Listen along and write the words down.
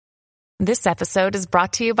This episode is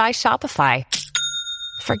brought to you by Shopify.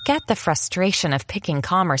 Forget the frustration of picking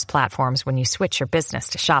commerce platforms when you switch your business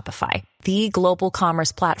to Shopify, the global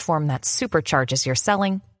commerce platform that supercharges your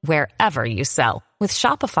selling wherever you sell. With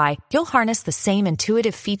Shopify, you'll harness the same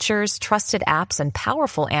intuitive features, trusted apps, and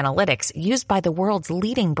powerful analytics used by the world's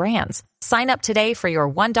leading brands. Sign up today for your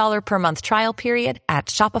 $1 per month trial period at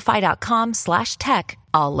shopify.com/tech,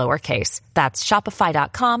 all lowercase. That's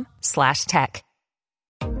shopify.com/tech.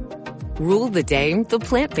 Rule the day the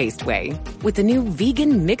plant-based way with the new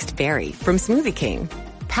vegan mixed berry from Smoothie King.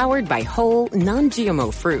 Powered by whole,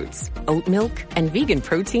 non-GMO fruits, oat milk, and vegan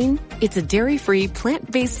protein, it's a dairy-free,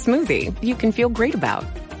 plant-based smoothie you can feel great about.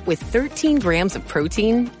 With 13 grams of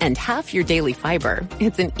protein and half your daily fiber,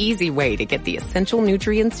 it's an easy way to get the essential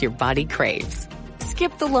nutrients your body craves.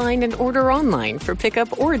 Skip the line and order online for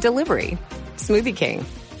pickup or delivery. Smoothie King.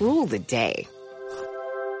 Rule the day.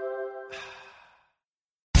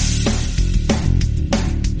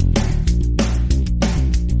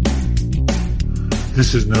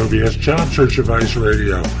 This is No BS Job Search Advice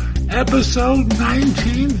Radio, episode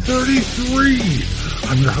 1933.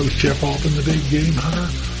 I'm your host, Jeff Altman, the Big Game Hunter,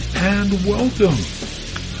 and welcome.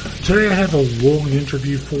 Today I have a long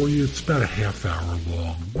interview for you. It's about a half hour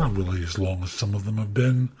long, not really as long as some of them have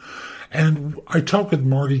been. And I talked with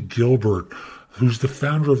Marty Gilbert, who's the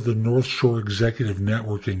founder of the North Shore Executive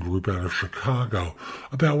Networking Group out of Chicago,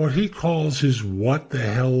 about what he calls his what the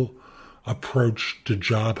hell approach to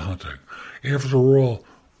job hunting. After all,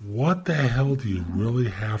 what the hell do you really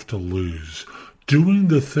have to lose doing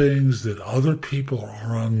the things that other people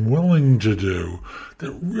are unwilling to do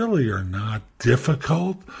that really are not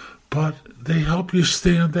difficult, but they help you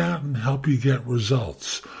stand out and help you get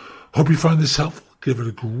results? Hope you find this helpful. Give it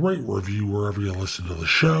a great review wherever you listen to the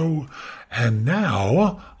show. And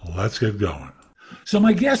now, let's get going. So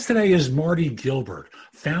my guest today is Marty Gilbert,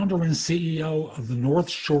 founder and CEO of the North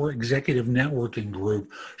Shore Executive Networking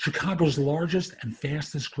Group, Chicago's largest and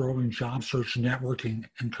fastest growing job search networking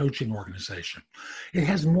and coaching organization. It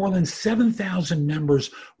has more than 7,000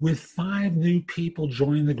 members, with 5 new people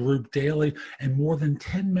joining the group daily and more than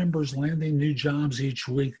 10 members landing new jobs each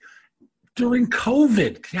week during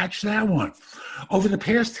COVID. Catch that one. Over the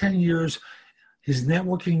past 10 years, his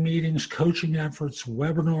networking meetings, coaching efforts,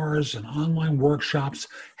 webinars, and online workshops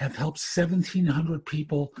have helped 1,700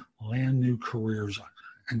 people land new careers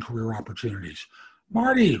and career opportunities.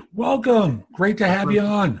 Marty, welcome. Great to have you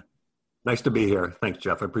on. Nice to be here. Thanks,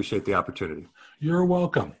 Jeff. I appreciate the opportunity. You're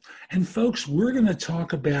welcome. And folks, we're going to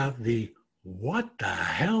talk about the what the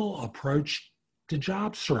hell approach to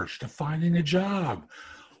job search, to finding a job.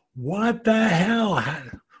 What the hell?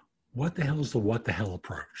 What the hell is the what the hell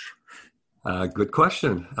approach? Good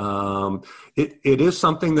question. It is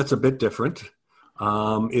something that's a bit different.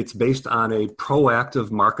 It's based on a proactive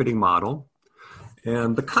marketing model.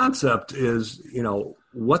 And the concept is,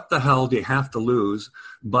 what the hell do you have to lose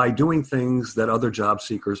by doing things that other job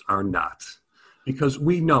seekers are not? Because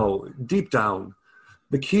we know deep down,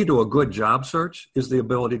 the key to a good job search is the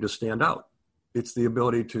ability to stand out. It's the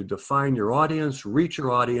ability to define your audience, reach your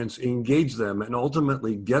audience, engage them, and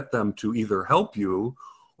ultimately get them to either help you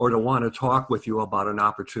or to want to talk with you about an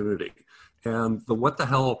opportunity. And the what the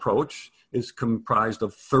hell approach is comprised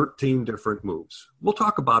of 13 different moves. We'll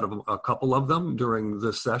talk about a couple of them during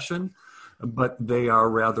this session, but they are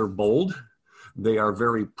rather bold. They are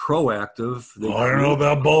very proactive. I don't know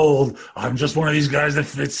about bold. I'm just one of these guys that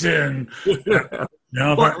fits in.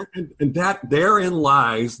 And that therein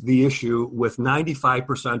lies the issue with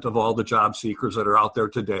 95% of all the job seekers that are out there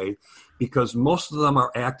today, because most of them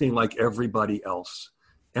are acting like everybody else.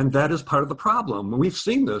 And that is part of the problem. We've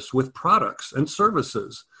seen this with products and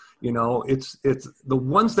services. It's the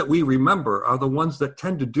ones that we remember are the ones that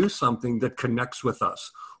tend to do something that connects with us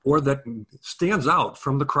or that stands out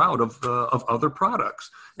from the crowd of other products.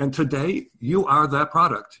 And today, you are that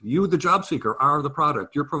product. You, the job seeker, are the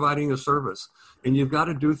product. You're providing a service, and you've got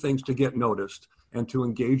to do things to get noticed and to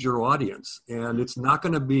engage your audience. And it's not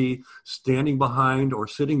going to be standing behind or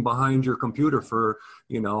sitting behind your computer for,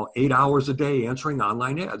 8 hours a day answering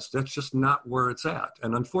online ads. That's just not where it's at.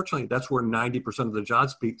 And unfortunately, that's where 90% of the job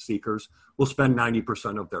seekers will spend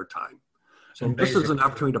 90% of their time. So This is an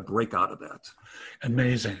opportunity to break out of that.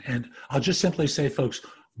 Amazing. And I'll just simply say, folks,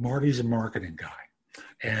 Marty's a marketing guy.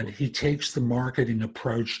 And he takes the marketing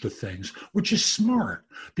approach to things, which is smart,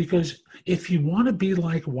 because if you want to be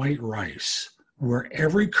like white rice, where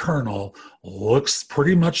every kernel looks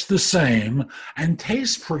pretty much the same and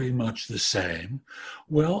tastes pretty much the same,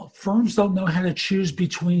 well, firms don't know how to choose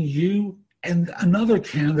between you and another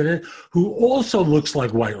candidate who also looks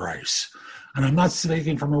like white rice. And I'm not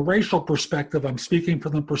speaking from a racial perspective. I'm speaking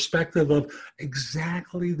from the perspective of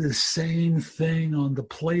exactly the same thing on the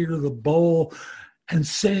plate or the bowl and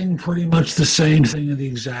saying pretty much the same thing in the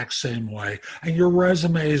exact same way. And your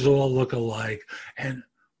resumes all look alike. And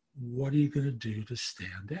what are you going to do to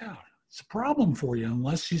stand out? It's a problem for you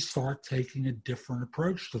unless you start taking a different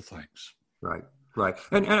approach to things. Right. Right.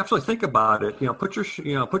 And actually think about it, put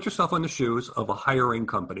yourself in the shoes of a hiring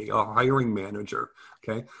company, a hiring manager.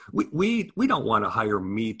 Okay. We don't want to hire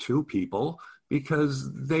Me Too people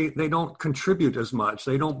because they don't contribute as much.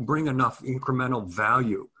 They don't bring enough incremental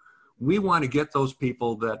value. We want to get those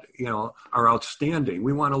people that, are outstanding.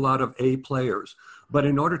 We want a lot of A players, but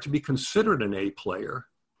in order to be considered an A player,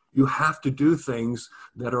 you have to do things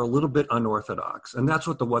that are a little bit unorthodox. And that's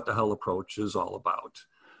what the what the hell approach is all about.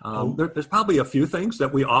 There's probably a few things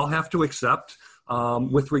that we all have to accept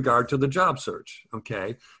with regard to the job search,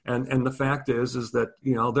 okay? And the fact is that,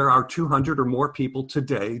 there are 200 or more people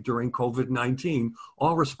today during COVID-19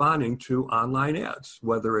 all responding to online ads,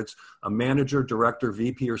 whether it's a manager, director,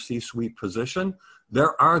 VP, or C-suite position.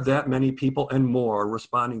 There are that many people and more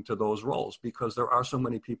responding to those roles because there are so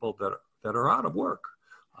many people that are out of work.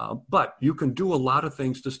 But you can do a lot of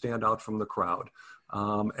things to stand out from the crowd.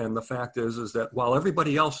 And the fact is that while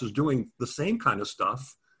everybody else is doing the same kind of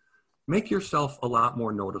stuff, make yourself a lot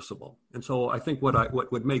more noticeable. And so I think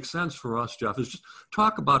what would make sense for us, Jeff, is just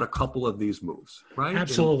talk about a couple of these moves, right?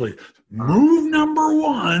 Absolutely. Move number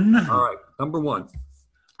one. All right. Number one,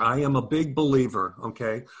 I am a big believer,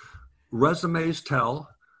 okay? Resumes tell,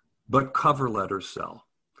 but cover letters sell.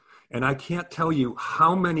 And I can't tell you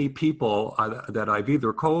how many people that I've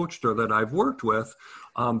either coached or that I've worked with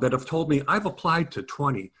that have told me I've applied to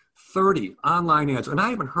 20, 30 online ads, and I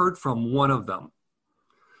haven't heard from one of them.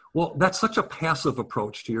 Well, that's such a passive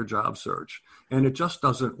approach to your job search. And it just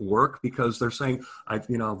doesn't work because they're saying, I've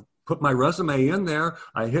put my resume in there,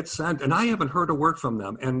 I hit send, and I haven't heard a word from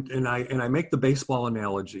them. And I make the baseball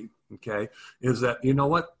analogy, okay, is that, you know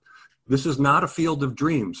what? This is not a field of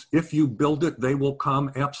dreams. If you build it, they will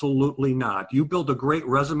come. Absolutely not. You build a great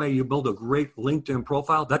resume, you build a great LinkedIn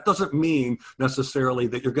profile. That doesn't mean necessarily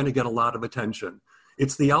that you're going to get a lot of attention.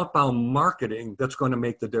 It's the outbound marketing that's going to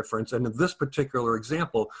make the difference. And in this particular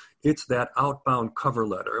example, it's that outbound cover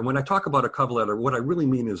letter. And when I talk about a cover letter, what I really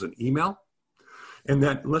mean is an email. And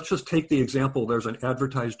then let's just take the example, there's an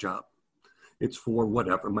advertised job. It's for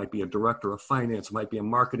whatever. It might be a director of finance, it might be a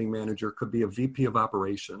marketing manager, it could be a VP of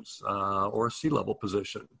operations or a C-level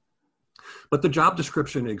position. But the job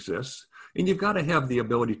description exists, and you've got to have the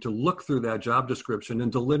ability to look through that job description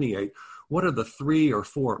and delineate what are the 3 or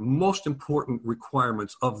 4 most important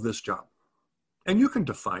requirements of this job. And you can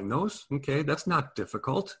define those, okay? That's not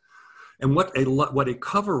difficult. And what a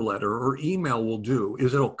cover letter or email will do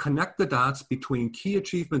is it'll connect the dots between key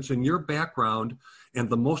achievements in your background and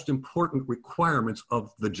the most important requirements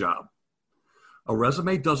of the job. A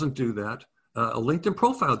resume doesn't do that. A LinkedIn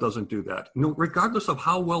profile doesn't do that. Regardless of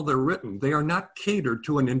how well they're written, they are not catered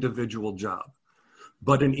to an individual job.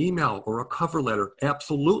 But an email or a cover letter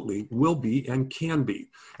absolutely will be and can be.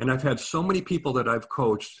 And I've had so many people that I've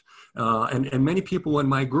coached and many people in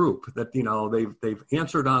my group that, they've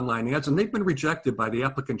answered online ads and they've been rejected by the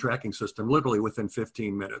applicant tracking system literally within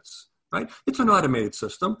 15 minutes, right? It's an automated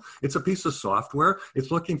system. It's a piece of software. It's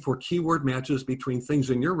looking for keyword matches between things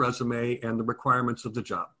in your resume and the requirements of the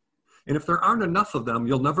job. And if there aren't enough of them,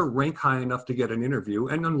 you'll never rank high enough to get an interview.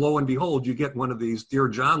 And then lo and behold, you get one of these Dear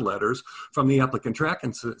John letters from the applicant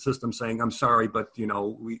tracking system saying, I'm sorry, but,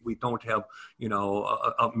 we don't have,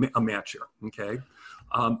 a match here, okay?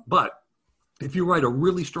 But if you write a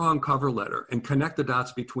really strong cover letter and connect the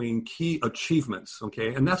dots between key achievements,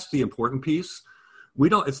 okay, and that's the important piece.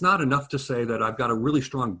 It's not enough to say that I've got a really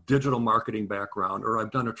strong digital marketing background or I've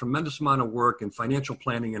done a tremendous amount of work in financial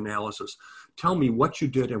planning analysis. Tell me what you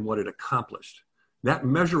did and what it accomplished. That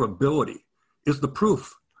measurability is the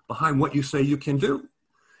proof behind what you say you can do.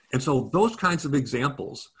 And so those kinds of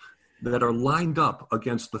examples that are lined up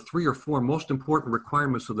against the 3 or 4 most important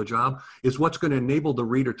requirements of the job is what's going to enable the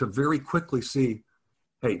reader to very quickly see,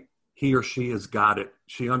 hey, he or she has got it.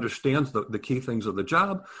 She understands the key things of the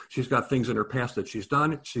job. She's got things in her past that she's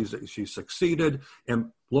done. She's succeeded.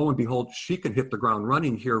 And lo and behold, she can hit the ground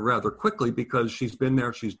running here rather quickly because she's been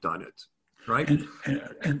there, she's done it, right?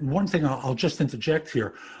 And one thing I'll just interject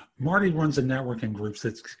here. Marty runs a networking groups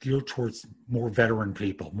that's geared towards more veteran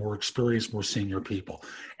people, more experienced, more senior people.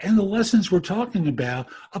 And the lessons we're talking about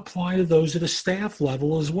apply to those at a staff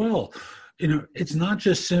level as well. It's not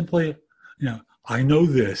just simply, I know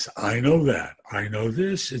this, I know that, I know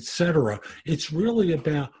this, etc. It's really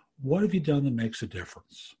about what have you done that makes a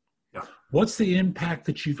difference? Yeah. What's the impact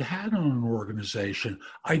that you've had on an organization,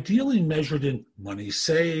 ideally measured in money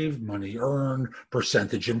saved, money earned,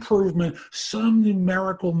 percentage improvement, some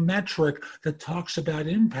numerical metric that talks about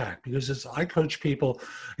impact? Because as I coach people,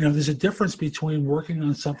 there's a difference between working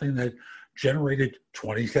on something that generated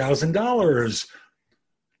 $20,000,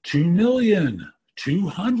 2 million,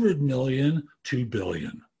 200 million, 2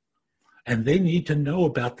 billion. And they need to know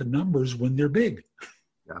about the numbers when they're big.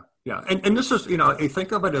 Yeah. And this is, you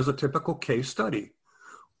think of it as a typical case study.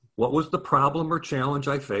 What was the problem or challenge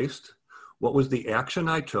I faced? What was the action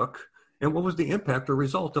I took? And what was the impact or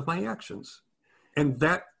result of my actions? And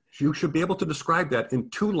that you should be able to describe that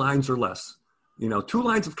in 2 lines or less. 2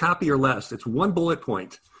 lines of copy or less. It's 1 bullet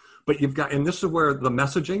point. But you've got, and this is where the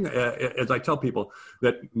messaging, as I tell people,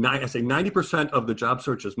 that I say 90% of the job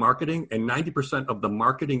search is marketing, and 90% of the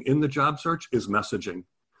marketing in the job search is messaging.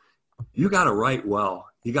 You got to write well.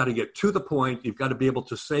 You got to get to the point. You've got to be able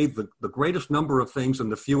to say the greatest number of things in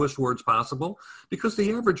the fewest words possible, because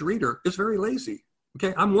the average reader is very lazy.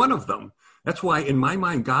 Okay, I'm one of them. That's why, in my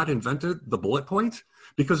mind, God invented the bullet point,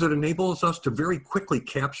 because it enables us to very quickly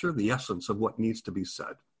capture the essence of what needs to be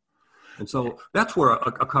said. And so that's where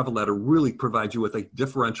a cover letter really provides you with a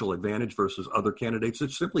differential advantage versus other candidates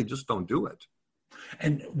that simply just don't do it.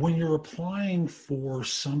 And when you're applying for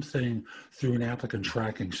something through an applicant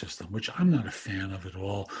tracking system, which I'm not a fan of at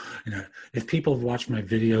all, if people have watched my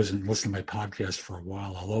videos and listened to my podcast for a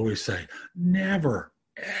while, I'll always say, never,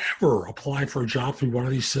 ever apply for a job through one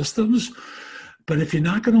of these systems. But if you're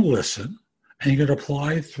not going to listen, and you're going to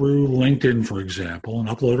apply through LinkedIn, for example, and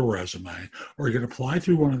upload a resume, or you're going to apply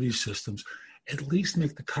through one of these systems, at least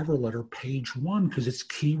make the cover letter page 1, because it's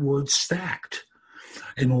keyword stacked,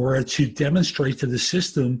 in order to demonstrate to the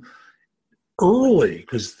system early,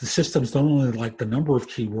 because the systems don't only like the number of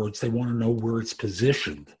keywords, they want to know where it's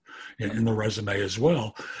positioned in the resume as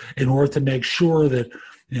well, in order to make sure that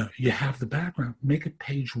you have the background. Make it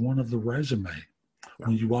page 1 of the resume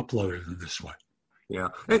when you upload it in this way. Yeah.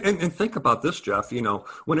 And think about this, Jeff,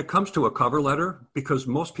 when it comes to a cover letter, because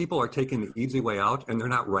most people are taking the easy way out and they're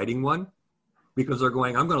not writing one, because they're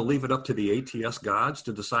going, I'm going to leave it up to the ATS gods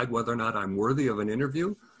to decide whether or not I'm worthy of an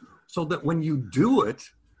interview. So that when you do it,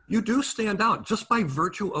 you do stand out just by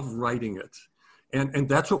virtue of writing it. And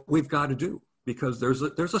that's what we've got to do, because there's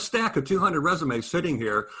a stack of 200 resumes sitting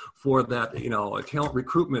here for that, a talent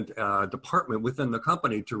recruitment department within the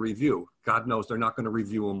company to review. God knows they're not going to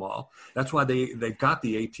review them all. That's why they've got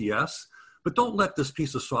the ATS. But don't let this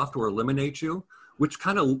piece of software eliminate you, which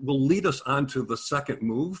kind of will lead us on to the second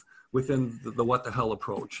move within the what the hell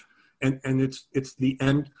approach. And it's the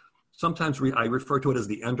end. Sometimes I refer to it as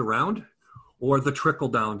the end around, or the trickle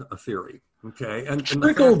down theory. Okay. And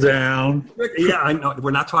trickle down. Yeah, I know.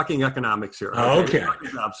 We're not talking economics here. Okay. We're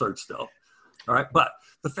talking job search still. All right. But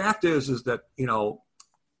the fact is that,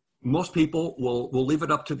 most people will leave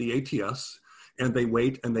it up to the ATS, and they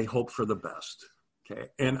wait and they hope for the best. Okay.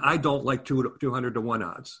 And I don't like 200 to 1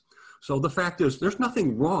 odds. So the fact is, there's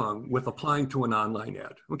nothing wrong with applying to an online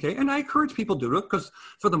ad. Okay. And I encourage people to do it, because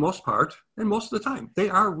for the most part, and most of the time, they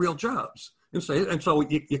are real jobs. And so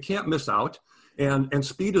you can't miss out. And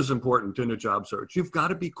speed is important in a job search. You've got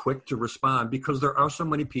to be quick to respond, because there are so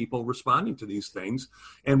many people responding to these things.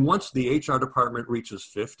 And once the HR department reaches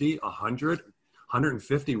 50, 100,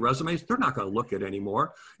 150 resumes, they're not going to look at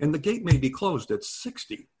anymore. And the gate may be closed at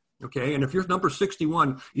 60. Okay. And if you're number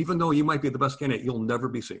 61, even though you might be the best candidate, you'll never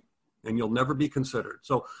be seen and you'll never be considered.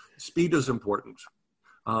 So speed is important.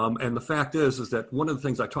 And the fact is that one of the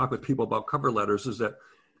things I talk with people about cover letters is that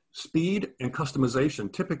speed and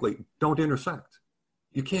customization typically don't intersect.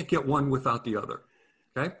 You can't get one without the other,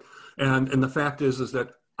 okay? And the fact is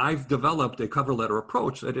that I've developed a cover letter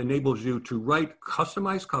approach that enables you to write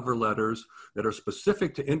customized cover letters that are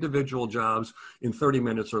specific to individual jobs in 30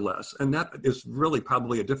 minutes or less. And that is really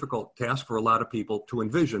probably a difficult task for a lot of people to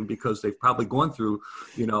envision, because they've probably gone through,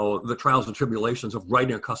 the trials and tribulations of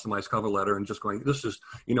writing a customized cover letter and just going, this is,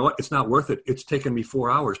 it's not worth it. It's taken me 4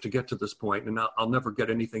 hours to get to this point, and I'll never get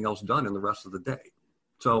anything else done in the rest of the day.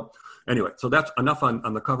 So anyway, so that's enough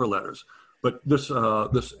on the cover letters. But this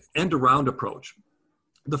end around approach,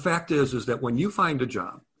 the fact is that when you find a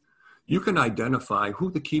job, you can identify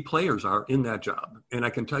who the key players are in that job. And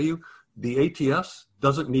I can tell you, the ATS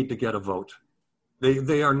doesn't need to get a vote.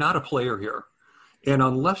 They are not a player here. And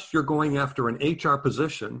unless you're going after an HR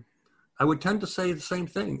position, I would tend to say the same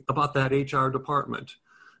thing about that HR department.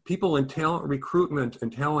 People in talent recruitment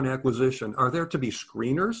and talent acquisition are there to be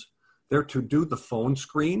screeners. They're to do the phone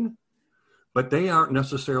screen, but they aren't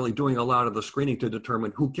necessarily doing a lot of the screening to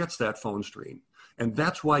determine who gets that phone screen. And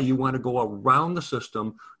that's why you want to go around the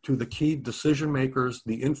system to the key decision makers,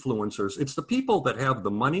 the influencers. It's the people that have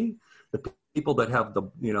the money, the people that have the,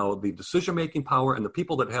 the decision-making power, and the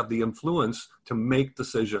people that have the influence to make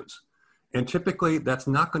decisions. And typically that's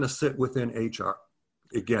not going to sit within HR.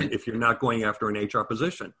 Again, if you're not going after an HR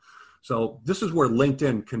position. So this is where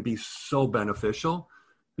LinkedIn can be so beneficial,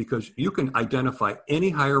 because you can identify any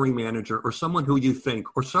hiring manager or someone who you think,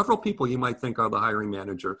 or several people you might think are the hiring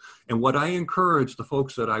manager. And what I encourage the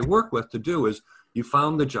folks that I work with to do is, you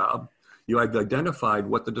found the job, you have identified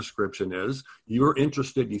what the description is, you're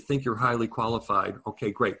interested, you think you're highly qualified.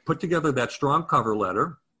 Okay, great. Put together that strong cover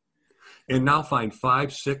letter, and now find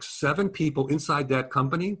 5, 6, 7 people inside that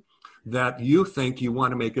company that you think you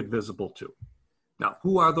want to make it visible to. Now,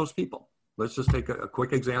 who are those people? Let's just take a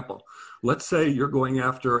quick example. Let's say you're going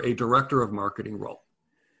after a director of marketing role.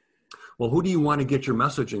 Well, who do you want to get your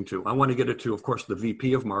messaging to? I want to get it to, of course, the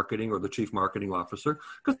VP of marketing or the chief marketing officer,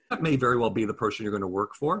 because that may very well be the person you're going to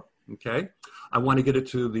work for. Okay. I want to get it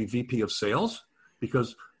to the VP of sales,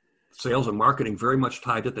 because sales and marketing very much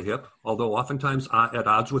tied at the hip, although oftentimes at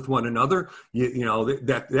odds with one another.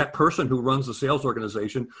 That person who runs the sales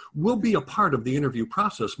organization will be a part of the interview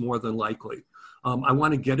process more than likely. I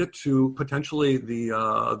want to get it to potentially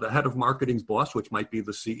the head of marketing's boss, which might be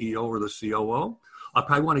the CEO or the COO. I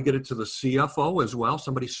probably want to get it to the CFO as well,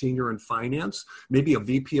 somebody senior in finance, maybe a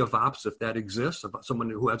VP of ops if that exists, someone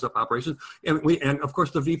who heads up operations, and of course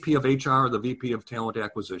the VP of HR or the VP of talent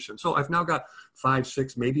acquisition. So I've now got 5,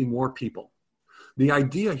 6, maybe more people. The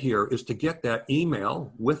idea here is to get that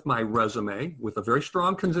email with my resume, with a very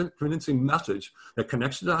strong convincing message that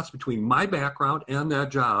connects the dots between my background and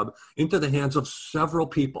that job, into the hands of several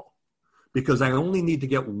people, because I only need to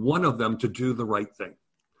get one of them to do the right thing.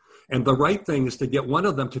 And the right thing is to get one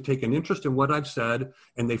of them to take an interest in what I've said,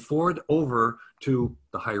 and they forward over to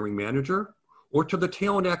the hiring manager or to the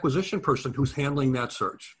talent acquisition person who's handling that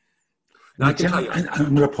search. Now, I can tell you,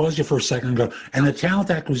 I'm going to pause you for a second and go, and the talent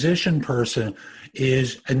acquisition person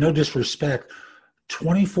is, and no disrespect,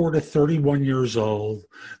 24 to 31 years old.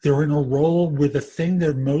 They're in a role where the thing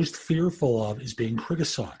they're most fearful of is being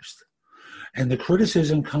criticized. And the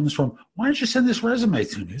criticism comes from, why don't you send this resume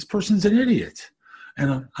to me? This person's an idiot.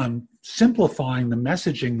 And I'm simplifying the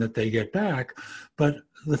messaging that they get back, but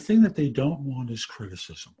the thing that they don't want is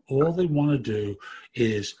criticism. All they want to do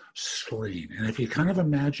is screen. And if you kind of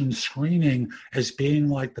imagine screening as being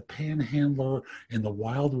like the panhandler in the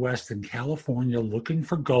Wild West in California looking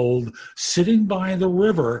for gold, sitting by the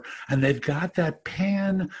river, and they've got that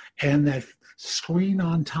pan and that screen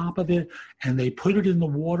on top of it, and they put it in the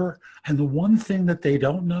water, and the one thing that they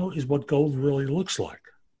don't know is what gold really looks like.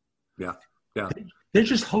 Yeah, yeah. They're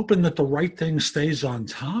just hoping that the right thing stays on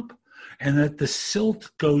top and that the silt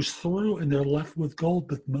goes through and they're left with gold,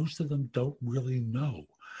 but most of them don't really know.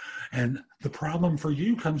 And the problem for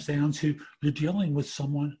you comes down to you're dealing with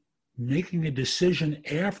someone making a decision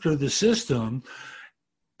after the system,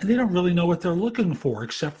 and they don't really know what they're looking for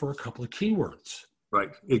except for a couple of keywords.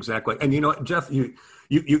 Right, exactly. And you know, Jeff,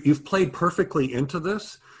 you've played perfectly into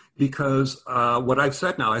this, because what I've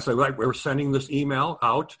said now, I say, right, we're sending this email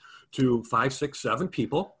out to 5, 6, 7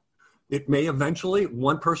 people. It may eventually,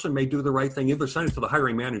 one person may do the right thing, either send it to the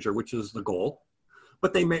hiring manager, which is the goal,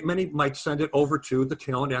 but many might send it over to the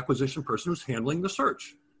talent acquisition person who's handling the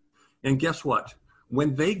search. And guess what?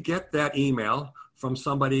 When they get that email from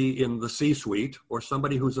somebody in the C-suite or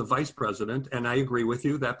somebody who's a vice president, and I agree with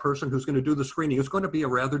you, that person who's going to do the screening is going to be a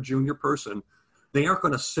rather junior person. They aren't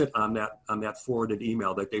going to sit on that forwarded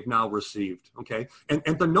email that they've now received, okay?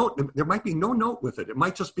 And the note, there might be no note with it. It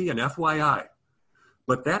might just be an FYI.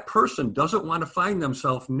 But that person doesn't want to find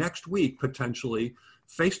themselves next week, potentially,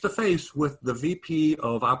 face-to-face with the VP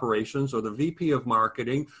of operations or the VP of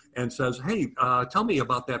marketing and says, hey, tell me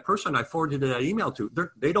about that person I forwarded that email to.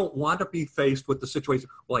 They don't want to be faced with the situation,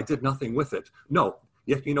 well, I did nothing with it. No,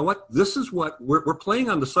 you know what? This is what we're playing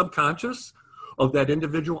on the subconscious of that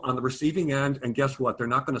individual on the receiving end, and guess what? They're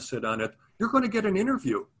not going to sit on it. You're going to get an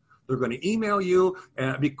interview. They're going to email you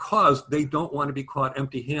because they don't want to be caught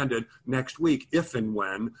empty-handed next week if and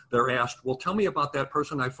when they're asked, well, tell me about that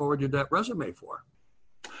person I forwarded that resume for.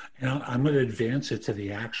 Now, I'm going to advance it to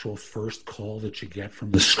the actual first call that you get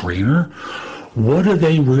from the screener. What do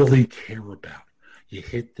they really care about? You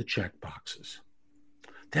hit the check boxes.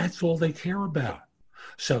 That's all they care about.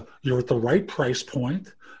 So you're at the right price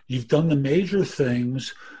point. You've done the major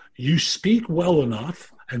things. You speak well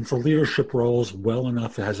enough, and for leadership roles, well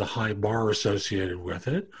enough that has a high bar associated with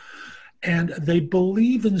it. And they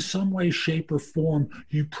believe in some way, shape, or form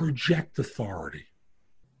you project authority.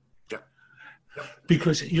 Yeah.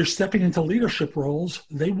 because you're stepping into leadership roles.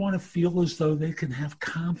 They want to feel as though they can have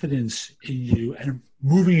confidence in you and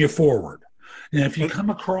moving you forward. And if you come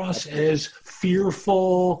across as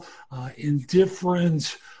fearful,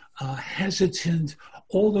 indifferent, hesitant,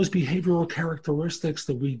 all those behavioral characteristics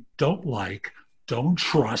that we don't like, don't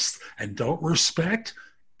trust, and don't respect,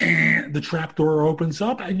 and the trap door opens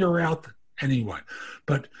up and you're out anyway.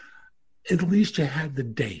 But at least you had the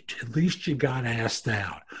date. At least you got asked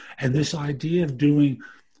out. And this idea of doing,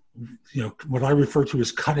 what I refer to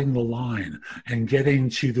as cutting the line and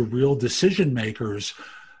getting to the real decision makers,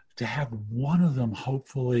 to have one of them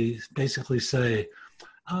hopefully basically say,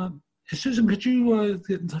 Susan, could you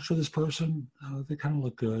get in touch with this person? They kind of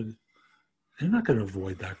look good. They're not going to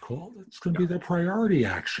avoid that call. It's going to be their priority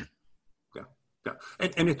action. Yeah,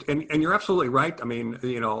 and you're absolutely right. I mean,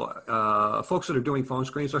 folks that are doing phone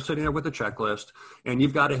screens are sitting there with a checklist, and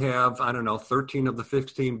you've got to have, 13 of the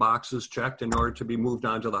 15 boxes checked in order to be moved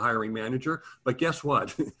on to the hiring manager. But guess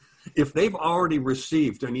what? If they've already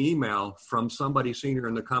received an email from somebody senior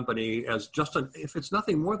in the company as if it's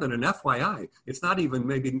nothing more than an FYI, it's not even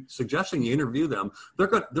maybe suggesting you interview them. They're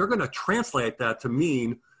going to translate that to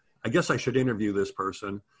mean, I guess I should interview this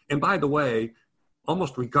person. And by the way,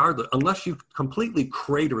 almost regardless, unless you completely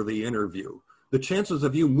crater the interview, the chances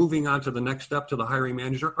of you moving on to the next step to the hiring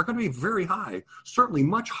manager are going to be very high, certainly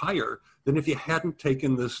much higher than if you hadn't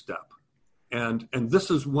taken this step. And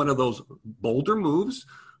this is one of those bolder moves,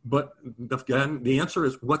 but again, the answer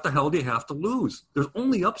is, what the hell do you have to lose? There's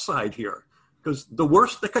only upside here, because the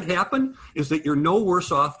worst that could happen is that you're no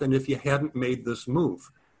worse off than if you hadn't made this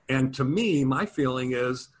move. And to me, my feeling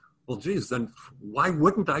is, well, geez, then why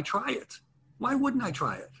wouldn't I try it? Why wouldn't I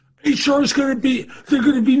try it? HR is they're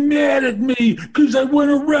going to be mad at me because I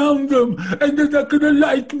went around them and they're not going to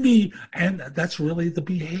like me. And that's really the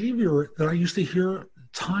behavior that I used to hear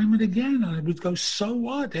time and again. And I would go, so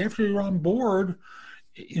what? After you're on board,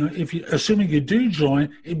 assuming you do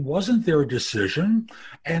join, it wasn't their decision.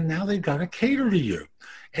 And now they've got to cater to you.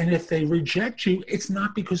 And if they reject you, it's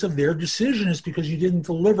not because of their decision. It's because you didn't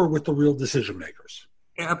deliver with the real decision makers.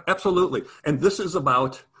 Absolutely. And this is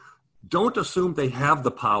about, don't assume they have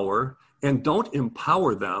the power and don't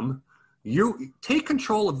empower them. You take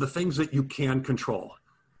control of the things that you can control.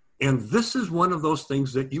 And this is one of those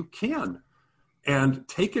things that you can, and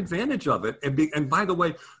take advantage of it. And by the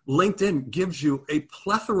way, LinkedIn gives you a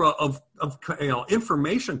plethora of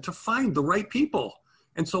information to find the right people.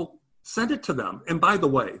 And so send it to them. And by the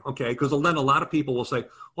way, okay, because then a lot of people will say,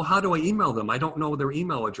 well, how do I email them? I don't know their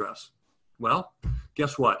email address. Well,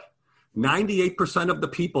 guess what? 98% of the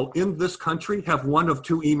people in this country have one of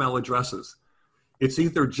two email addresses. It's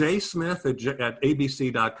either jsmith at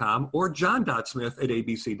abc.com or john.smith at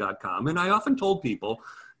abc.com. And I often told people,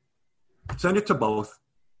 send it to both.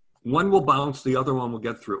 One will bounce, the other one will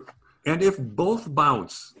get through. And if both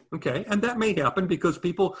bounce, okay, and that may happen because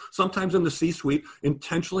people sometimes in the C-suite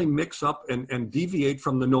intentionally mix up and deviate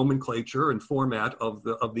from the nomenclature and format of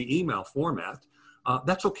the email format,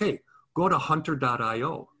 that's okay. Go to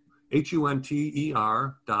hunter.io.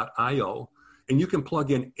 hunter.io, and you can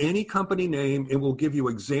plug in any company name. It will give you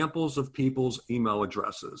examples of people's email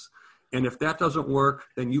addresses. And if that doesn't work,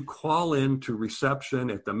 then you call in to reception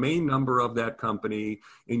at the main number of that company,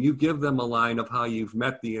 and you give them a line of how you've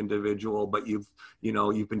met the individual, but you've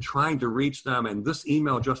been trying to reach them, and this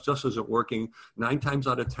email just isn't working. 9 times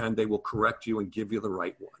out of 10, they will correct you and give you the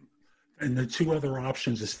right one. And the two other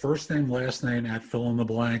options is first name, last name at fill in the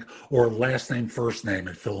blank, or last name, first name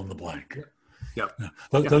at fill in the blank. Yep.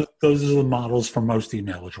 Those are the models for most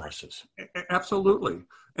email addresses. Absolutely.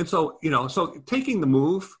 And so, so taking the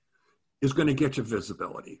move is going to get you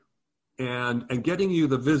visibility. And getting you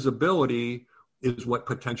the visibility is what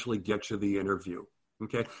potentially gets you the interview.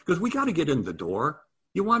 Okay? Because we got to get in the door.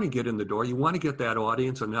 You want to get in the door. You want to get that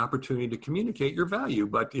audience an opportunity to communicate your value.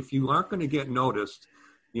 But if you aren't going to get noticed,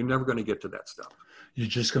 you're never going to get to that stuff. You're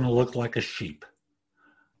just going to look like a sheep.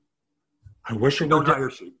 I wish we don't hire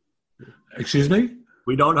sheep. Excuse me?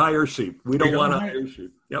 We don't hire sheep. We don't want to hire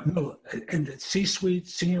sheep. Yep. No, and C-suite,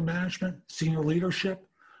 senior management, senior leadership,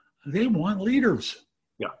 they want leaders.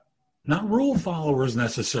 Yeah. Not rule followers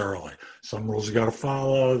necessarily. Some rules you got to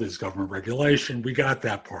follow. There's government regulation. We got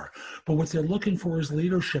that part. But what they're looking for is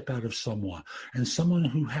leadership out of someone, and someone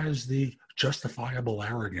who has the justifiable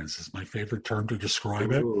arrogance is my favorite term to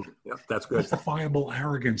describe it. Ooh, yeah, that's good. Justifiable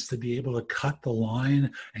arrogance to be able to cut the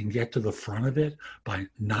line and get to the front of it by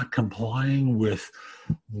not complying with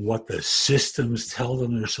what the systems tell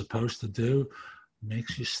them they're supposed to do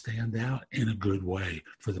makes you stand out in a good way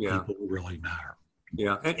for the people who really matter.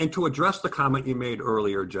 Yeah, and to address the comment you made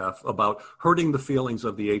earlier, Jeff, about hurting the feelings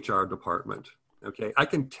of the HR department. Okay, I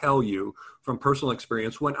can tell you from personal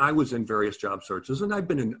experience when I was in various job searches, and I've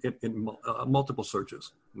been in multiple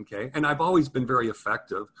searches, okay, and I've always been very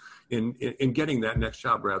effective in getting that next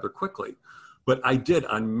job rather quickly. But I did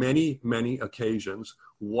on many, many occasions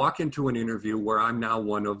walk into an interview where I'm now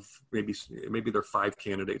one of maybe there are 5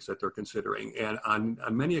 candidates that they're considering. And on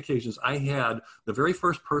many occasions, I had the very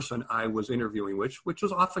first person I was interviewing, which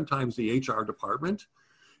was oftentimes the HR department.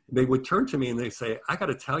 They would turn to me and they say, I got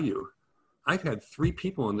to tell you, I've had 3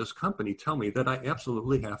 people in this company tell me that I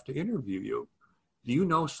absolutely have to interview you. Do you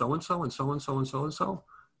know so-and-so and so-and-so and so-and-so?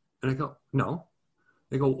 And I go, no.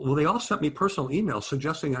 They go, well, they all sent me personal emails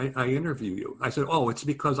suggesting I interview you. I said, oh, it's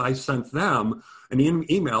because I sent them an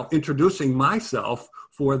email introducing myself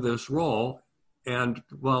for this role. And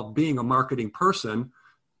while being a marketing person,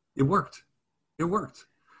 it worked. It worked.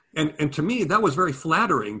 And to me, that was very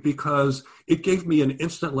flattering because it gave me an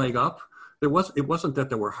instant leg up. It wasn't that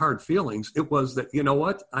there were hard feelings. It was that, you know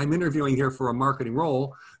what, I'm interviewing here for a marketing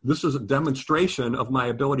role. This is a demonstration of my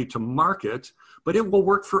ability to market, but it will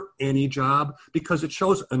work for any job because it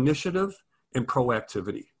shows initiative and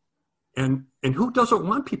proactivity. And who doesn't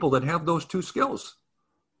want people that have those 2 skills?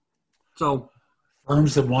 So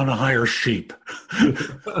firms that want to hire sheep.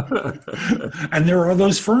 And there are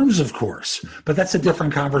those firms, of course, but that's a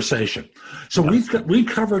different conversation. So we've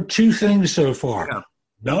covered 2 things so far. Yeah.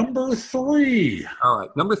 Number 3. All right.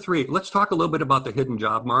 Number 3, let's talk a little bit about the hidden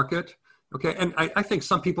job market. Okay. And I think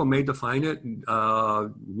some people may define it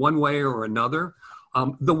one way or another.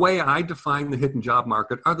 The way I define the hidden job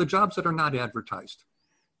market are the jobs that are not advertised.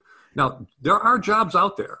 Now, there are jobs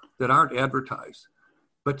out there that aren't advertised,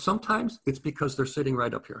 but sometimes it's because they're sitting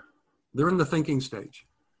right up here. They're in the thinking stage.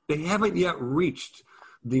 They haven't yet reached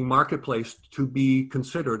the marketplace to be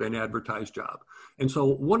considered an advertised job. And so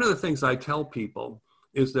one of the things I tell people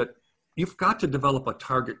is that you've got to develop a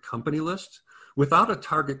target company list. Without a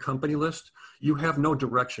target company list, you have no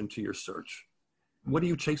direction to your search. What are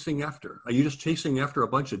you chasing after? Are you just chasing after a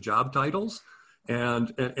bunch of job titles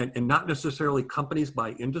and not necessarily companies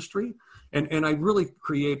by industry? And I really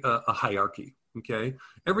create a hierarchy, okay?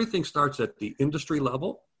 Everything starts at the industry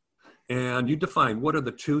level, and you define what are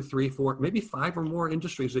the 2, 3, 4, maybe 5 or more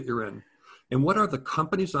industries that you're in. And what are the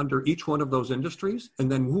companies under each one of those industries?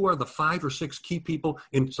 And then who are the 5 or 6 key people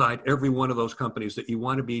inside every one of those companies that you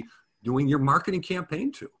want to be doing your marketing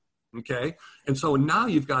campaign to, okay? And so now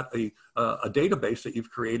you've got a database that you've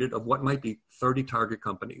created of what might be 30 target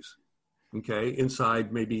companies, okay,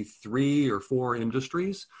 inside maybe 3 or 4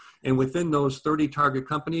 industries. And within those 30 target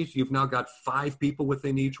companies, you've now got 5 people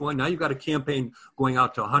within each one. Now you've got a campaign going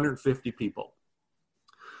out to 150 people.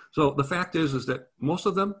 So the fact is that most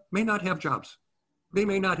of them may not have jobs. They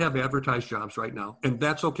may not have advertised jobs right now. And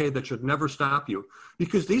that's okay. That should never stop you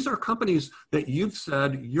because these are companies that you've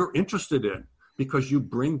said you're interested in because you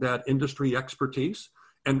bring that industry expertise.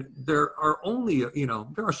 And there are only,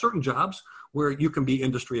 there are certain jobs where you can be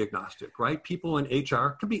industry agnostic, right? People in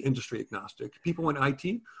HR can be industry agnostic. People in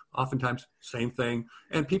IT, oftentimes same thing.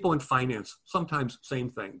 And people in finance, sometimes same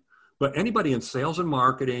thing. But anybody in sales and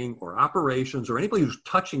marketing or operations or anybody who's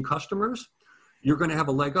touching customers, you're going to have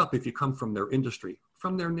a leg up if you come from their industry,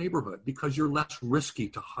 from their neighborhood, because you're less risky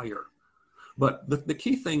to hire. But the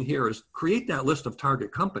key thing here is create that list of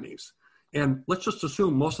target companies. And let's just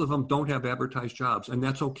assume most of them don't have advertised jobs. And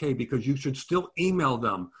that's okay because you should still email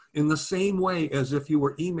them in the same way as if you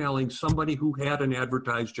were emailing somebody who had an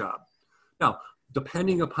advertised job. Now,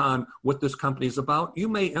 depending upon what this company is about, you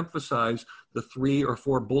may emphasize the 3 or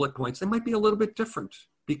 4 bullet points. They might be a little bit different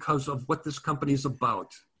because of what this company is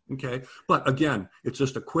about, okay? But again, it's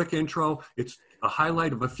just a quick intro. It's a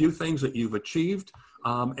highlight of a few things that you've achieved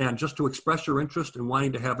and just to express your interest in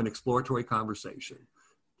wanting to have an exploratory conversation.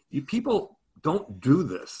 People don't do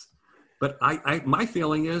this, but my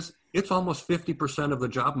feeling is it's almost 50% of the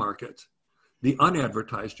job market, the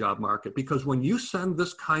unadvertised job market, because when you send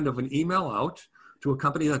this kind of an email out to a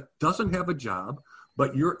company that doesn't have a job,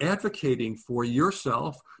 but you're advocating for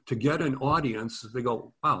yourself to get an audience, they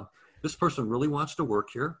go, wow, this person really wants to work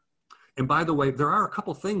here. And by the way, there are a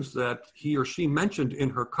couple things that he or she mentioned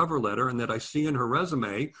in her cover letter and that I see in her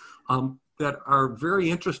resume that are very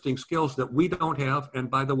interesting skills that we don't have. And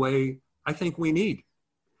by the way, I think we need.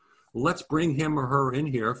 Let's bring him or her in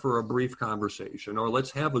here for a brief conversation, or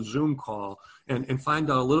let's have a Zoom call and find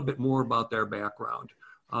out a little bit more about their background.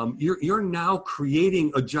 You're now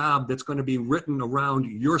creating a job that's going to be written around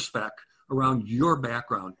your spec, around your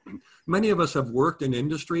background. Many of us have worked in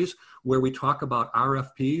industries where we talk about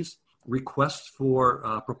RFPs, requests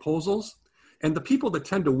for proposals, and the people that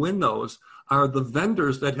tend to win those are the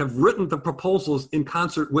vendors that have written the proposals in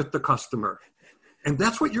concert with the customer. And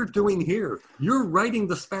that's what you're doing here. You're writing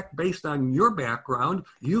the spec based on your background.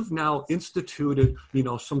 You've now instituted,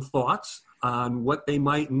 some thoughts on what they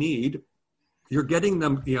might need. You're getting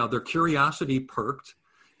them, their curiosity perked.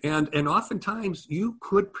 And oftentimes you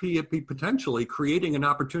could be potentially creating an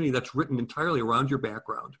opportunity that's written entirely around your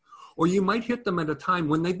background. Or you might hit them at a time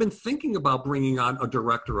when they've been thinking about bringing on a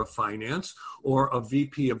director of finance or a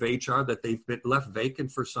VP of HR that they've been left vacant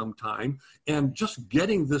for some time. And just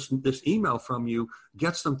getting this email from you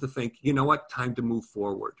gets them to think, you know what, time to move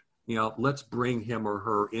forward. Let's bring him or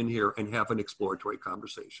her in here and have an exploratory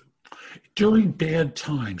conversation. During bad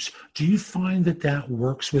times, do you find that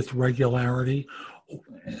works with regularity?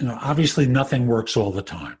 Obviously nothing works all the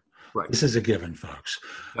time. Right. This is a given, folks.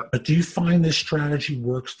 Yep. But do you find this strategy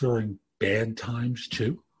works during bad times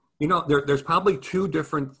too? There's probably two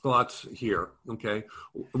different thoughts here, okay?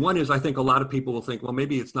 One is I think a lot of people will think, well,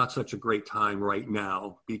 maybe it's not such a great time right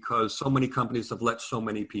now because so many companies have let so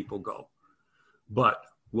many people go. But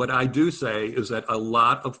what I do say is that a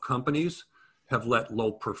lot of companies have let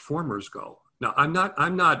low performers go. Now, I'm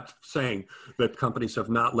not saying that companies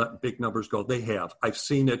have not let big numbers go. They have. I've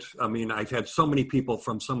seen it. I mean, I've had so many people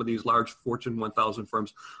from some of these large Fortune 1000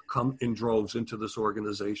 firms come in droves into this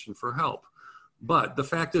organization for help. But the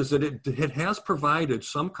fact is that it has provided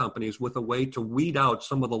some companies with a way to weed out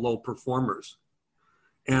some of the low performers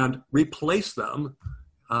and replace them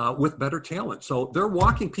with better talent. So they're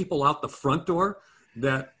walking people out the front door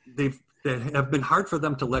that have been hard for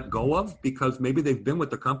them to let go of because maybe they've been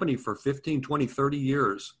with the company for 15, 20, 30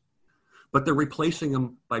 years, but they're replacing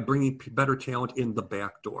them by bringing better talent in the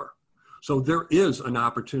back door. So there is an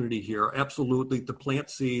opportunity here, absolutely, to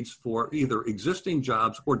plant seeds for either existing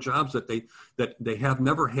jobs or jobs that they have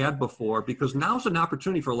never had before, because now's an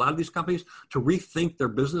opportunity for a lot of these companies to rethink their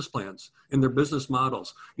business plans and their business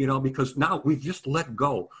models, because now we've just let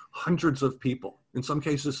go hundreds of people, in some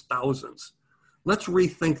cases thousands. Let's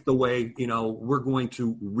rethink the way, we're going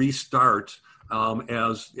to restart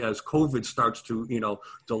as COVID starts to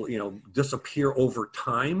disappear over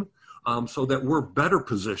time, so that we're better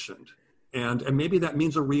positioned. And maybe that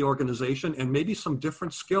means a reorganization and maybe some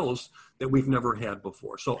different skills that we've never had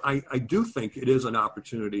before. So I do think it is an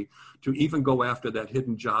opportunity to even go after that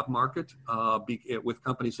hidden job market with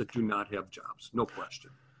companies that do not have jobs, no question.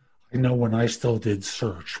 I know when I still did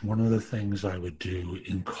search, one of the things I would do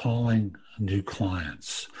in calling new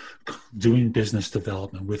clients, doing business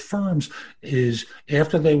development with firms, is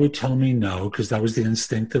after they would tell me no, because that was the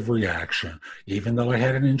instinctive reaction, even though I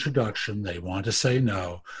had an introduction, they wanted to say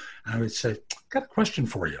no. I would say, got a question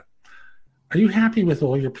for you. Are you happy with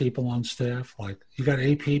all your people on staff? Like, you got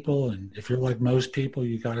 8 people, and if you're like most people,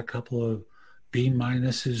 you got a couple of B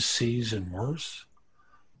minuses, C's, and worse?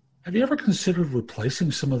 Have you ever considered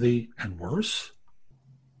replacing some of the and worse?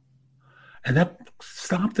 And that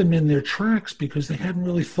stopped them in their tracks because they hadn't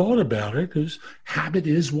really thought about it, because habit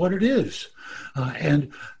is what it is.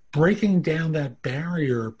 And breaking down that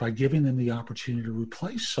barrier by giving them the opportunity to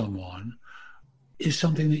replace someone is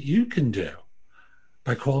something that you can do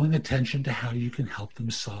by calling attention to how you can help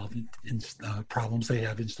them solve problems they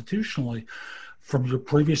have institutionally from your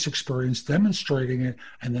previous experience, demonstrating it,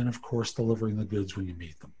 and then, of course, delivering the goods when you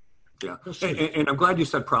meet them. Yeah, and I'm glad you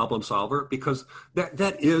said problem solver, because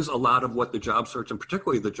that is a lot of what the job search and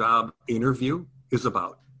particularly the job interview is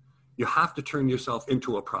about. You have to turn yourself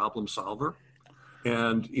into a problem solver.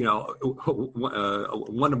 And,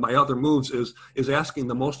 one of my other moves is asking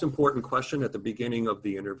the most important question at the beginning of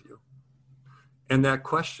the interview. And that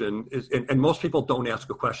question is, and most people don't ask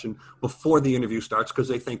a question before the interview starts because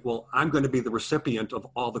they think, well, I'm going to be the recipient of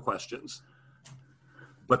all the questions.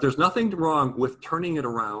 But there's nothing wrong with turning it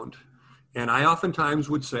around. And I oftentimes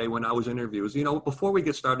would say when I was in interviews, before we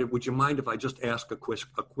get started, would you mind if I just ask a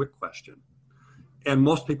quick question? And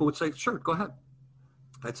most people would say, sure, go ahead.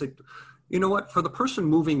 I'd say, you know what, for the person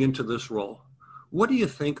moving into this role, what do you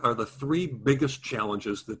think are the 3 biggest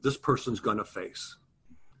challenges that this person's going to face?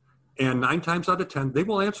 And 9 times out of 10, they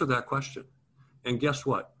will answer that question. And guess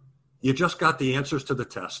what? You just got the answers to the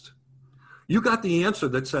test. You got the answer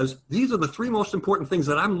that says, these are the 3 most important things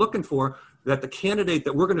that I'm looking for that the candidate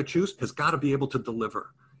that we're going to choose has got to be able to deliver.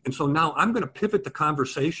 And so now I'm going to pivot the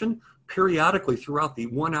conversation periodically throughout the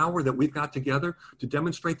 1 hour that we've got together to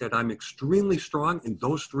demonstrate that I'm extremely strong in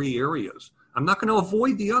those 3 areas. I'm not going to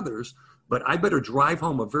avoid the others, but I better drive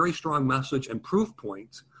home a very strong message and proof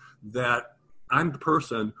point that I'm the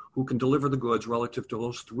person who can deliver the goods relative to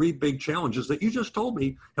those 3 big challenges that you just told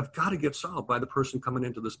me have got to get solved by the person coming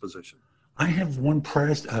into this position. I have one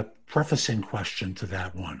prefacing question to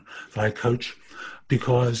that one that I coach,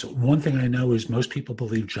 because one thing I know is most people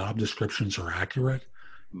believe job descriptions are accurate,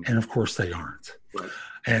 And of course they aren't. Right.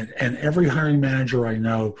 And every hiring manager I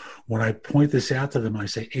know, when I point this out to them, I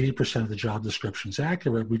say 80% of the job description is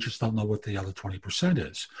accurate. We just don't know what the other 20%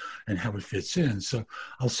 is and how it fits in. So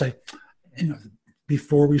I'll say,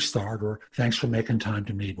 before we start, or thanks for making time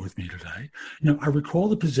to meet with me today, I recall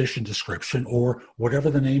the position description or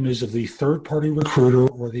whatever the name is of the third-party recruiter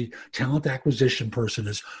or the talent acquisition person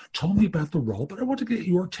is told me about the role, but I want to get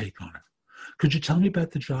your take on it. Could you tell me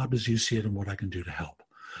about the job as you see it and what I can do to help?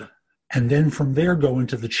 And then from there, go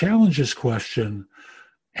into the challenges question,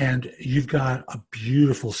 and you've got a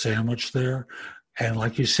beautiful sandwich there. And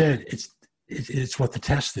like you said, it's what the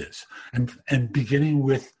test is. And beginning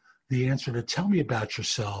with the answer to tell me about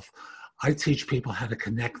yourself, I teach people how to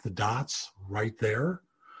connect the dots right there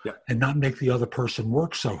and not make the other person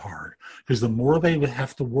work so hard. Because the more they would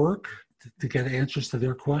have to work to get answers to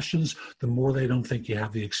their questions, the more they don't think you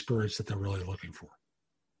have the experience that they're really looking for.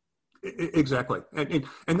 Exactly.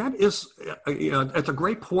 And that is, it's a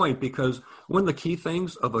great point, because one of the key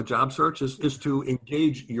things of a job search is to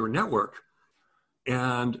engage your network.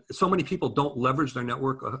 And so many people don't leverage their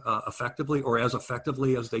network effectively or as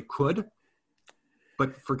effectively as they could.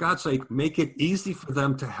 But for God's sake, make it easy for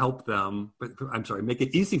them to help them. Make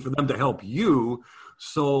it easy for them to help you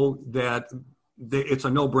so that it's a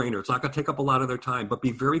no-brainer. It's not going to take up a lot of their time, but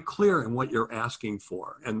be very clear in what you're asking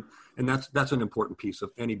for. And that's an important piece of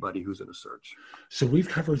anybody who's in a search. So we've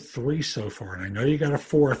covered 3 so far, and I know you got a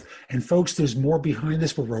 4th. And folks, there's more behind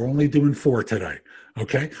this, but we're only doing 4 today.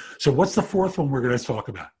 Okay. So what's the 4th one we're going to talk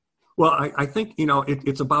about? Well, I think,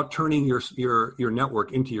 it's about turning your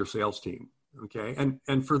network into your sales team. Okay.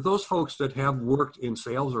 And for those folks that have worked in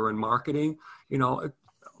sales or in marketing,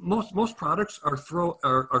 most products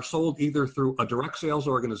are sold either through a direct sales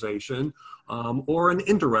organization or an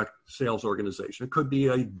indirect sales organization. It could be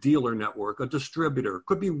a dealer network, a distributor, it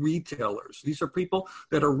could be retailers. These are people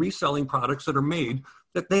that are reselling products that are made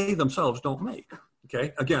that they themselves don't make.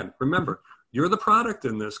 Okay. Again, remember, you're the product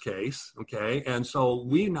in this case. Okay. And so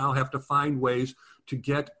we now have to find ways to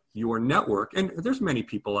get your network. And there's many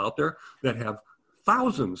people out there that have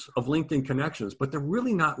thousands of LinkedIn connections, but they're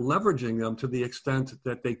really not leveraging them to the extent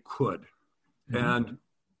that they could. Mm-hmm.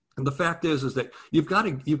 And the fact is that you've got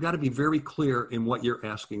to be very clear in what you're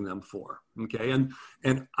asking them for. Okay.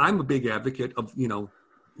 And I'm a big advocate of,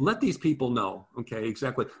 let these people know, okay,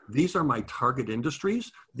 exactly. These are my target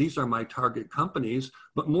industries. These are my target companies.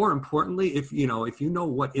 But more importantly, if you know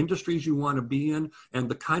what industries you want to be in and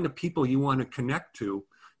the kind of people you want to connect to,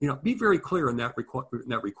 be very clear in that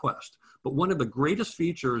request. But one of the greatest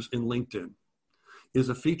features in LinkedIn is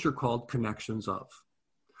a feature called Connections Of.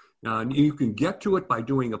 Now, and you can get to it by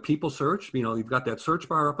doing a people search. You've got that search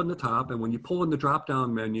bar up in the top, and when you pull in the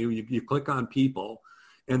drop-down menu, you click on people,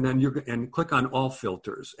 and then click on all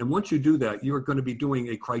filters. And once you do that, you're going to be doing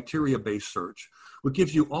a criteria-based search, which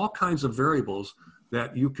gives you all kinds of variables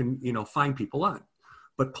that you can, find people on.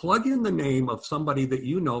 But plug in the name of somebody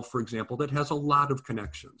that for example, that has a lot of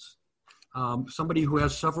connections. Somebody who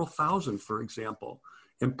has several thousand, for example,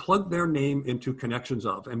 and plug their name into Connections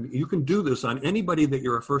Of. And you can do this on anybody that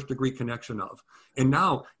you're a first degree connection of. And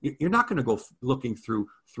now you're not going to go looking through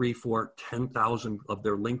 3, 4, 10,000 of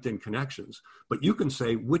their LinkedIn connections, but you can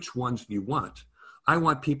say which ones you want. I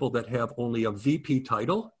want people that have only a VP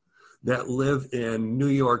title, that live in New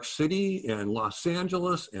York City and Los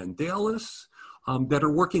Angeles and Dallas, that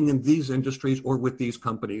are working in these industries or with these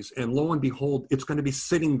companies. And lo and behold, it's going to be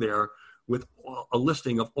sitting there with a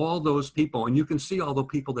listing of all those people. And you can see all the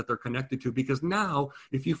people that they're connected to, because now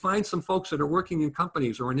if you find some folks that are working in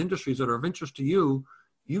companies or in industries that are of interest to you,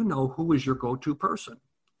 you know who is your go-to person.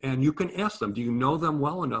 And you can ask them, do you know them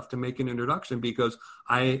well enough to make an introduction? Because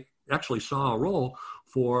I actually saw a role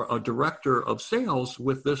for a director of sales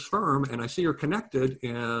with this firm, and I see you're connected,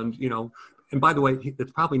 and and by the way,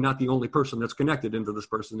 it's probably not the only person that's connected into this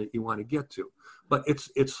person that you want to get to. But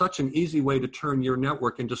it's such an easy way to turn your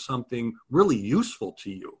network into something really useful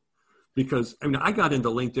to you. Because I got into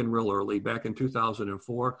LinkedIn real early, back in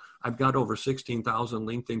 2004. I've got over 16,000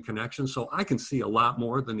 LinkedIn connections, so I can see a lot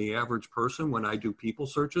more than the average person when I do people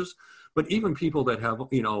searches. But even people that have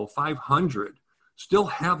 500 still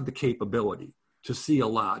have the capability to see a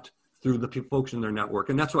lot through the folks in their network.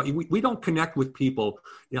 And that's why we don't connect with people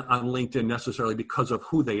on LinkedIn necessarily because of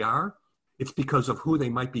who they are. It's because of who they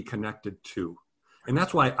might be connected to. And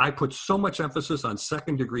that's why I put so much emphasis on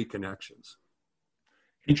second degree connections.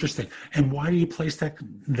 Interesting. And why do you place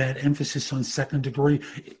that emphasis on second degree?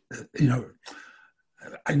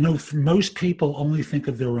 I know most people only think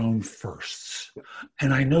of their own firsts.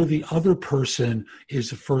 And I know the other person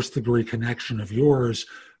is a first degree connection of yours,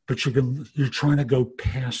 but you're trying to go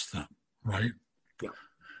past them, right? Yeah.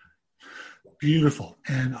 Beautiful.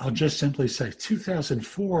 And I'll just simply say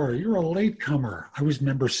 2004, you're a latecomer. I was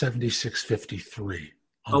member 7653.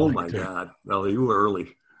 Oh, my God. Well, you were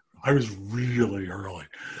early. I was really early.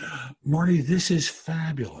 Marty, this is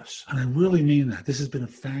fabulous. And I really mean that. This has been a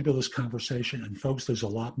fabulous conversation. And folks, there's a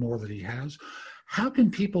lot more that he has. How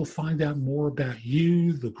can people find out more about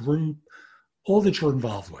you, the group, all that you're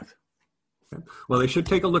involved with? Well, they should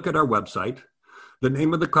take a look at our website. The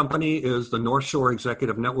name of the company is the North Shore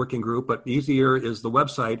Executive Networking Group, but easier is the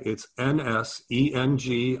website. It's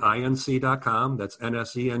nsenginc.com. That's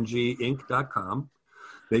nsenginc.com.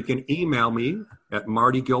 They can email me at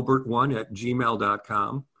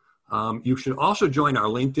martygilbert1@gmail.com. You should also join our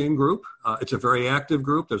LinkedIn group. It's a very active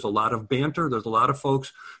group. There's a lot of banter. There's a lot of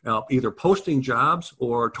folks either posting jobs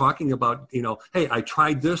or talking about, hey, I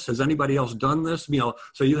tried this. Has anybody else done this?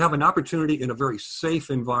 So you have an opportunity in a very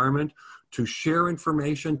safe environment to share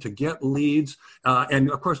information, to get leads. And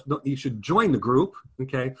of course, you should join the group.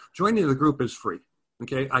 Okay. Joining the group is free.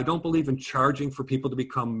 Okay, I don't believe in charging for people to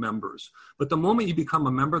become members. But the moment you become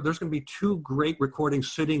a member, there's going to be 2 great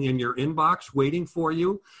recordings sitting in your inbox waiting for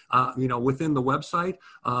you, within the website,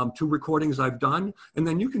 2 recordings I've done. And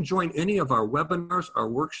then you can join any of our webinars, our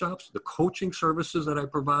workshops, the coaching services that I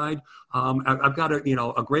provide. I've got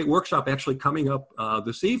a great workshop actually coming up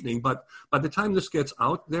this evening. But by the time this gets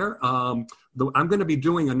out there, I'm going to be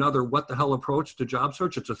doing another What the Hell approach to job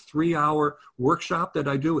search. It's a 3-hour workshop that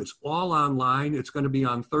I do. It's all online. It's going to be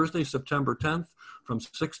on Thursday, September 10th from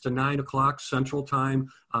 6 to 9 o'clock Central Time.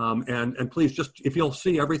 And please, if you'll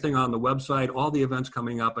see everything on the website, all the events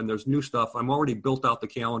coming up, and there's new stuff. I'm already built out the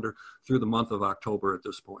calendar through the month of October at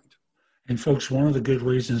this point. And folks, one of the good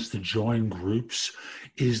reasons to join groups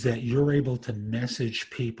is that you're able to message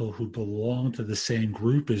people who belong to the same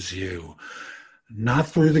group as you. Not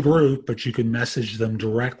through the group, but you can message them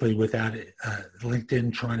directly without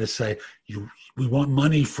LinkedIn trying to say, we want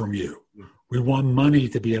money from you. We want money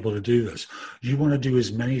to be able to do this. You want to do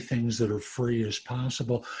as many things that are free as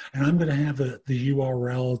possible. And I'm going to have the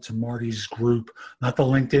URL to Marty's group, not the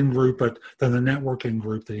LinkedIn group, but the networking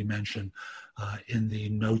group that he mentioned in the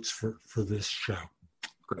notes for this show.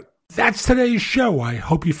 Great. That's today's show. I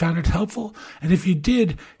hope you found it helpful. And if you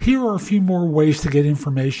did, here are a few more ways to get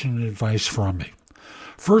information and advice from me.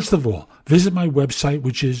 First of all, visit my website,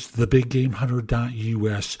 which is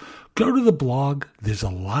thebiggamehunter.us. Go to the blog. There's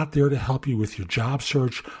a lot there to help you with your job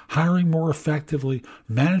search, hiring more effectively,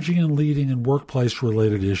 managing and leading in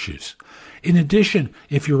workplace-related issues. In addition,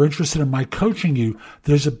 if you're interested in my coaching you,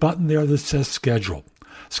 there's a button there that says schedule.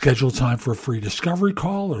 Schedule time for a free discovery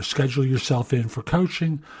call or schedule yourself in for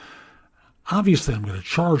coaching. Obviously, I'm going to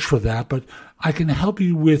charge for that, but I can help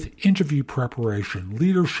you with interview preparation,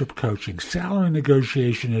 leadership coaching, salary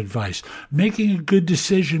negotiation advice, making a good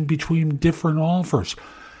decision between different offers,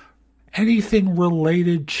 anything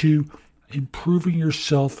related to improving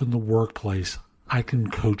yourself in the workplace, I can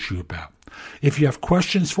coach you about. If you have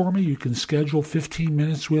questions for me, you can schedule 15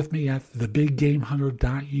 minutes with me at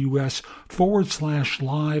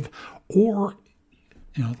thebiggamehunter.us/live, or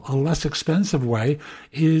a less expensive way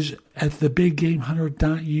is at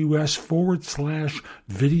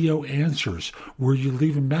thebiggamehunter.us/video answers, where you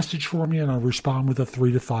leave a message for me and I'll respond with a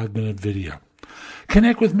 3 to 5 minute video.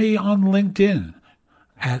 Connect with me on LinkedIn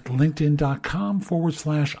at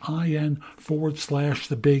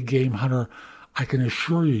linkedin.com/IN/thebiggamehunter. I can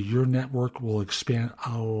assure you your network will expand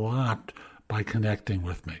a lot by connecting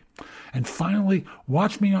with me. And finally,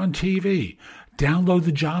 watch me on TV. Download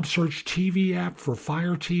the Job Search TV app for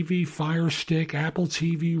Fire TV, Fire Stick, Apple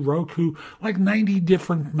TV, Roku, like 90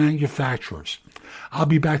 different manufacturers. I'll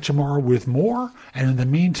be back tomorrow with more, and in the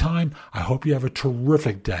meantime, I hope you have a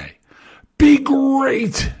terrific day. Be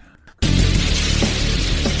great!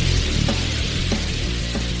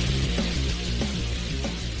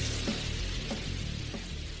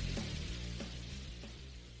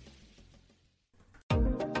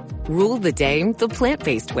 Rule the day the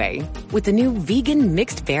plant-based way with the new vegan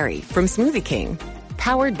mixed berry from Smoothie King.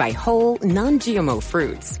 Powered by whole, non-GMO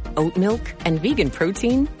fruits, oat milk, and vegan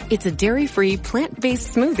protein, it's a dairy-free,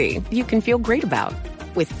 plant-based smoothie you can feel great about.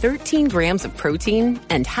 With 13 grams of protein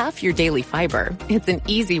and half your daily fiber, it's an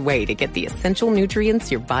easy way to get the essential nutrients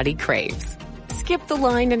your body craves. Skip the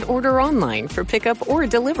line and order online for pickup or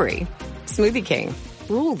delivery. Smoothie King.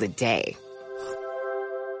 Rule the day.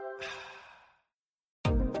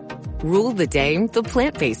 Rule the day the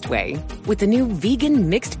plant-based way with the new vegan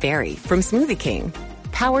mixed berry from Smoothie King.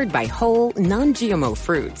 Powered by whole, non-GMO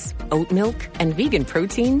fruits, oat milk, and vegan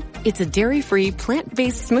protein, it's a dairy-free,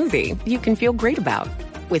 plant-based smoothie you can feel great about.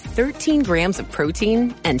 With 13 grams of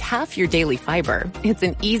protein and half your daily fiber, it's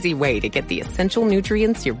an easy way to get the essential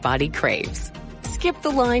nutrients your body craves. Skip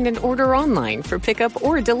the line and order online for pickup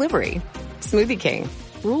or delivery. Smoothie King,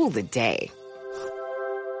 rule the day.